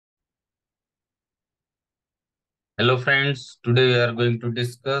Hello friends, today we are going to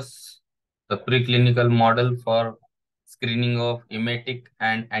discuss the preclinical model for screening of emetic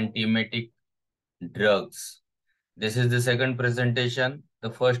and antiemetic drugs. This is the second presentation.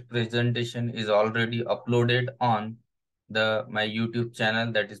 The first presentation is already uploaded on my YouTube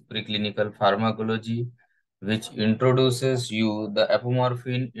channel, that is Preclinical Pharmacology, which introduces you the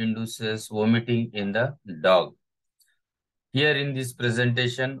apomorphine induces vomiting in the dog. Here in this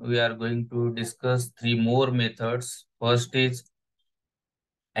presentation, we are going to discuss three more methods. First is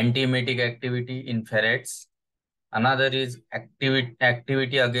anti-emetic activity in ferrets. Another is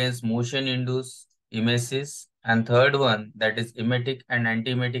activity against motion-induced emesis. And third one, that is emetic and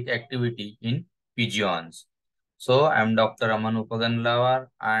anti-emetic activity in pigeons. So, I am Dr. Aman Upaganlawar,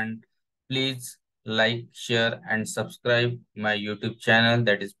 and please like, share and subscribe my YouTube channel,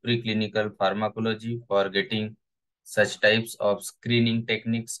 that is Preclinical Pharmacology, for getting such types of screening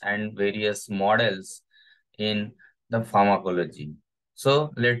techniques and various models in the pharmacology.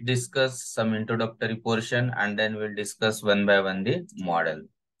 So let's discuss some introductory portion and then we'll discuss one by one the model.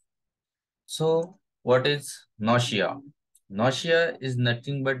 So what is nausea? Nausea is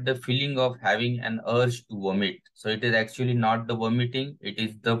nothing but the feeling of having an urge to vomit. So it is actually not the vomiting. It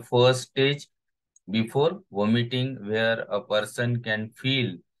is the first stage before vomiting where a person can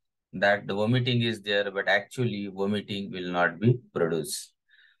feel that the vomiting is there, but actually vomiting will not be produced.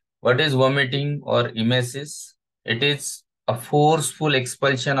 What is vomiting or emesis? It is a forceful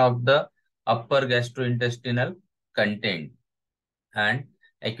expulsion of the upper gastrointestinal content, and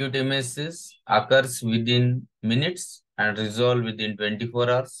acute emesis occurs within minutes and resolve within 24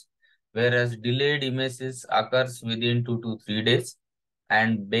 hours, whereas delayed emesis occurs within 2 to 3 days,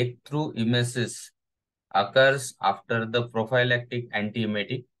 and breakthrough emesis occurs after the prophylactic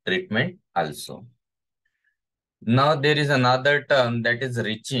antiemetic treatment also. Now there is another term, that is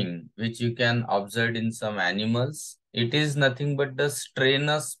retching, which you can observe in some animals. It is nothing but the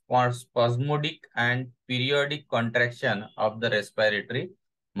strenuous spasmodic and periodic contraction of the respiratory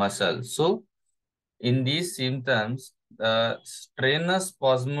muscle. So in these symptoms, the strenuous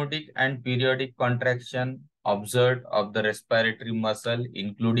spasmodic and periodic contraction observed of the respiratory muscle,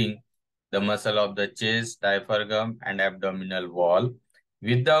 including the muscle of the chest, diaphragm, and abdominal wall,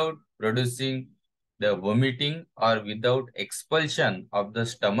 without producing the vomiting or without expulsion of the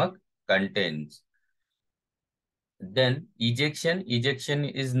stomach contents. Then ejection. Ejection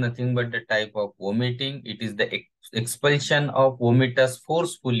is nothing but the type of vomiting. It is the expulsion of vomitus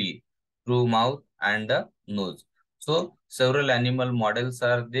forcefully through mouth and the nose. So several animal models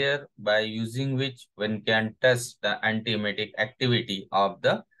are there by using which one can test the antiemetic activity of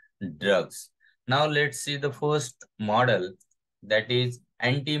the drugs. Now let's see the first model, that is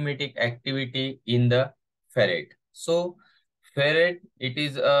antiemetic activity in the ferret. So ferret, it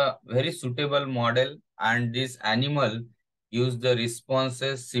is a very suitable model, and this animal use the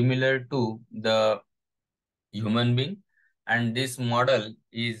responses similar to the human being, and this model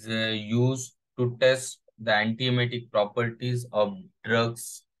is used to test the antiemetic properties of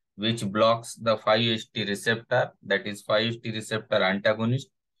drugs which blocks the 5-HT receptor, that is 5-HT receptor antagonist,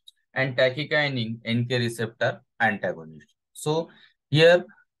 and tachykinin NK receptor antagonist. So here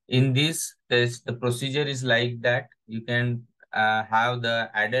in this test, the procedure is like that. You can have the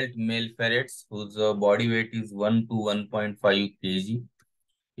adult male ferrets whose body weight is 1 to 1.5 kg.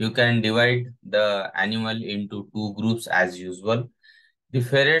 You can divide the animal into two groups as usual. The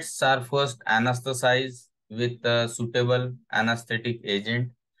ferrets are first anesthetized with a suitable anesthetic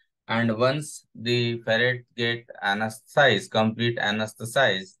agent, and once the ferret get anesthetized, complete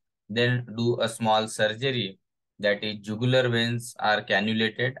anesthetized, then do a small surgery, that is jugular veins are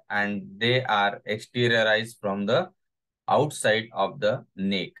cannulated and they are exteriorized from the outside of the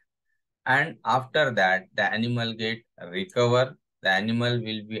neck. And after that, the animal get recover. The animal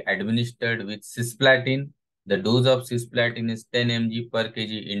will be administered with cisplatin. The dose of cisplatin is 10 mg per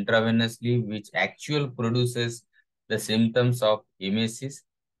kg intravenously, which actually produces the symptoms of emesis.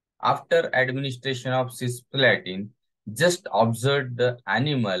 After administration of cisplatin, just observe the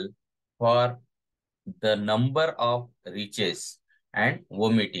animal for the number of reaches and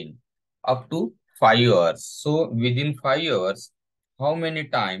vomiting up to 5 hours. So within 5 hours, how many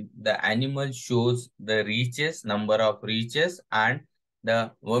times the animal shows the reaches, number of reaches, and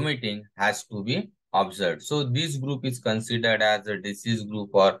the vomiting has to be observed. So this group is considered as a disease group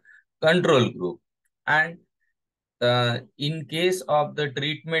or control group. And in case of the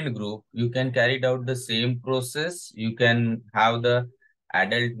treatment group, you can carry out the same process. You can have the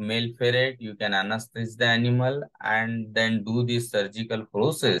adult male ferret, you can anesthetize the animal and then do this surgical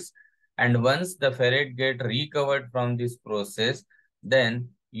process. And once the ferret get recovered from this process, then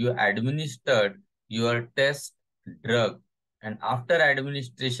you administered your test drug, and after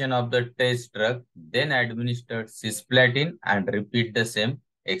administration of the test drug, then administered cisplatin and repeat the same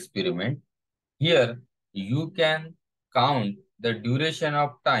experiment. Here, you can count the duration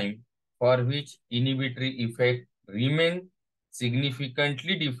of time for which inhibitory effect remain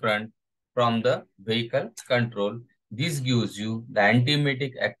significantly different from the vehicle control. This gives you the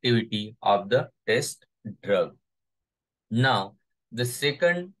antiemetic activity of the test drug. Now, the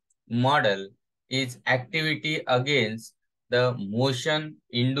second model is activity against the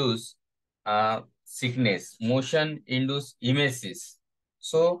motion-induced sickness, motion-induced emesis.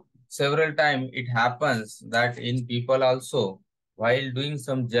 So, several times it happens that in people also, while doing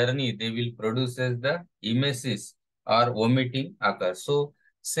some journey, they will produce the emesis or vomiting occurs. So,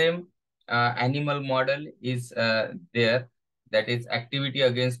 same animal model is there, that is activity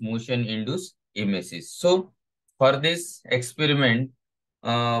against motion-induced emesis. So, for this experiment,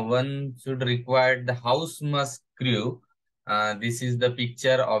 one should require the house musk crew. This is the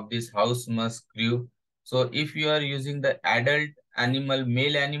picture of this house musk crew. So if you are using the adult animal,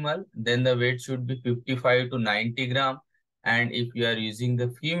 male animal, then the weight should be 55 to 90 gram. And if you are using the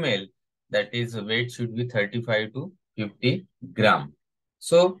female, that is the weight should be 35 to 50 gram.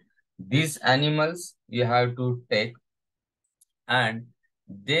 So these animals you have to take, and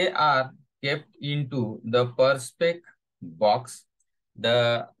they are kept into the Perspex box.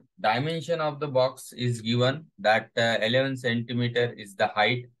 The dimension of the box is given that 11 centimeter is the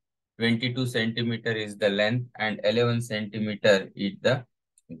height, 22 centimeter is the length, and 11 centimeter is the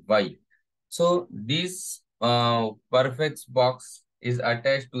width. So this Perspex box is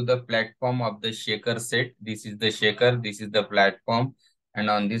attached to the platform of the shaker set. This is the shaker, this is the platform, and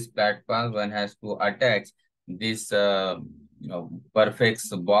on this platform one has to attach this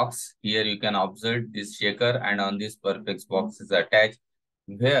Perspex box. Here you can observe this shaker, and on this Perspex box is attached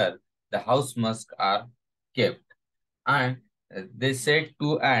where the house musk are kept. And they set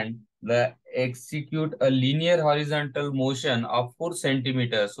to and the execute a linear horizontal motion of 4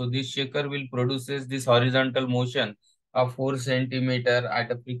 centimeters. So this shaker will produces this horizontal motion of 4 centimeter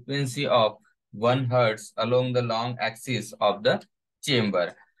at a frequency of 1 hertz along the long axis of the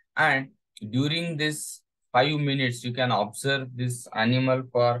chamber. And during this 5 minutes, you can observe this animal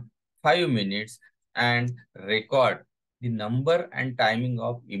for 5 minutes and record the number and timing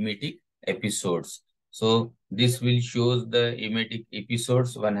of emetic episodes. So this will shows the emetic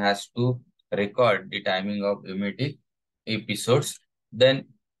episodes. One has to record the timing of emetic episodes. Then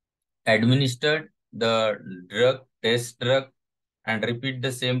administered the test drug, and repeat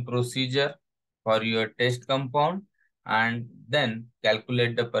the same procedure for your test compound, and then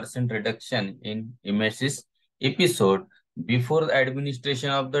calculate the percent reduction in emesis episode before the administration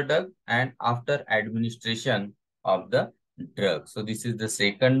of the drug and after administration of the drug. So this is the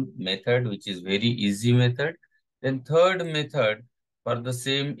second method, which is very easy method. Then third method for the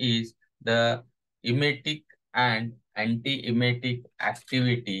same is the emetic and anti-emetic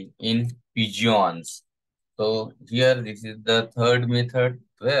activity in pigeons. So here this is the third method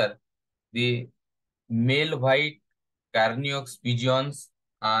where the male white Carniox pigeons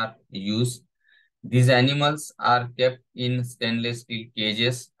are used. These animals are kept in stainless steel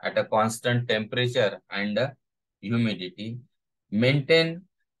cages at a constant temperature and humidity. Maintain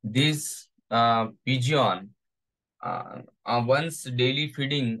this pigeon once daily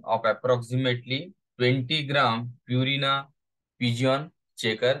feeding of approximately 20 gram Purina pigeon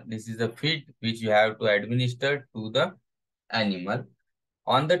checker. This is the feed which you have to administer to the animal.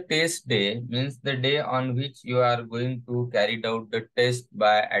 On the test day, means the day on which you are going to carry out the test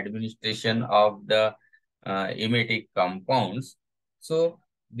by administration of the emetic compounds. So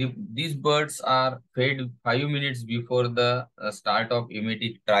these birds are fed 5 minutes before the start of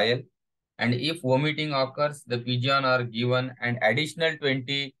emetic trial. And if vomiting occurs, the pigeon are given an additional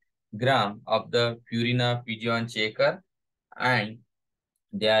 20 gram of the Purina pigeon checker, and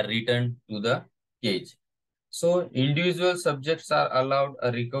they are returned to the cage. So individual subjects are allowed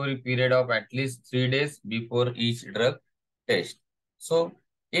a recovery period of at least 3 days before each drug test. So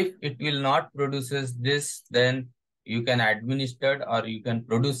if it will not produces this, then you can administer or you can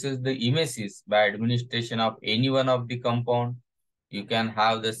produces the emesis by administration of any one of the compound. You can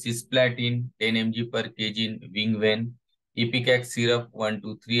have the cisplatin 10 mg per kg in wing vein, ipecac syrup 1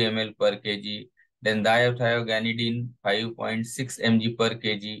 to 3 ml per kg, then thiothiogannidine 5.6 mg per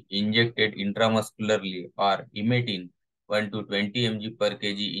kg injected intramuscularly, or imetin 1 to 20 mg per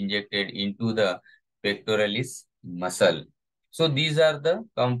kg injected into the pectoralis muscle. So these are the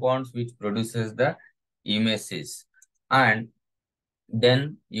compounds which produces the emesis. And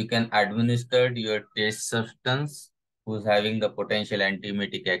then you can administer your test substance who's having the potential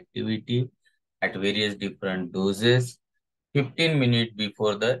antiemetic activity. at various different doses 15 minutes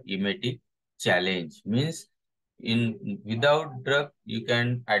before the emetic challenge. Means in without drug, you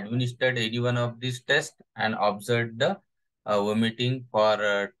can administer any one of these tests and observe the vomiting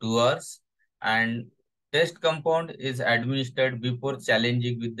for 2 hours. And test compound is administered before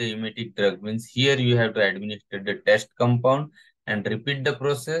challenging with the emetic drug. Means here you have to administer the test compound and repeat the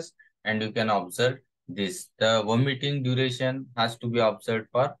process, and you can observe this. The vomiting duration has to be observed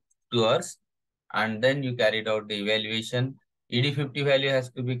for 2 hours, and then you carried out the evaluation. ED50 value has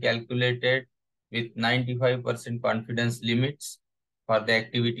to be calculated with 95% confidence limits for the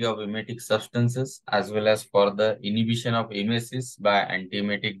activity of emetic substances as well as for the inhibition of emesis by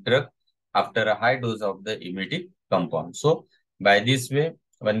anti-emetic drug after a high dose of the emetic compound. So by this way,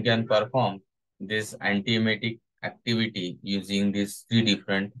 one can perform this anti-emetic activity using these three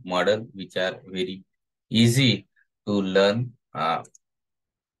different models, which are very easy to learn.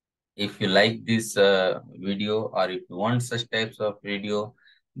 If you like this video, or if you want such types of video,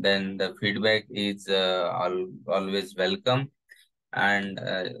 then the feedback is always welcome, and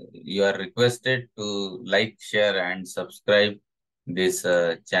you are requested to like, share and subscribe this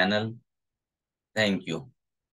channel. Thank you.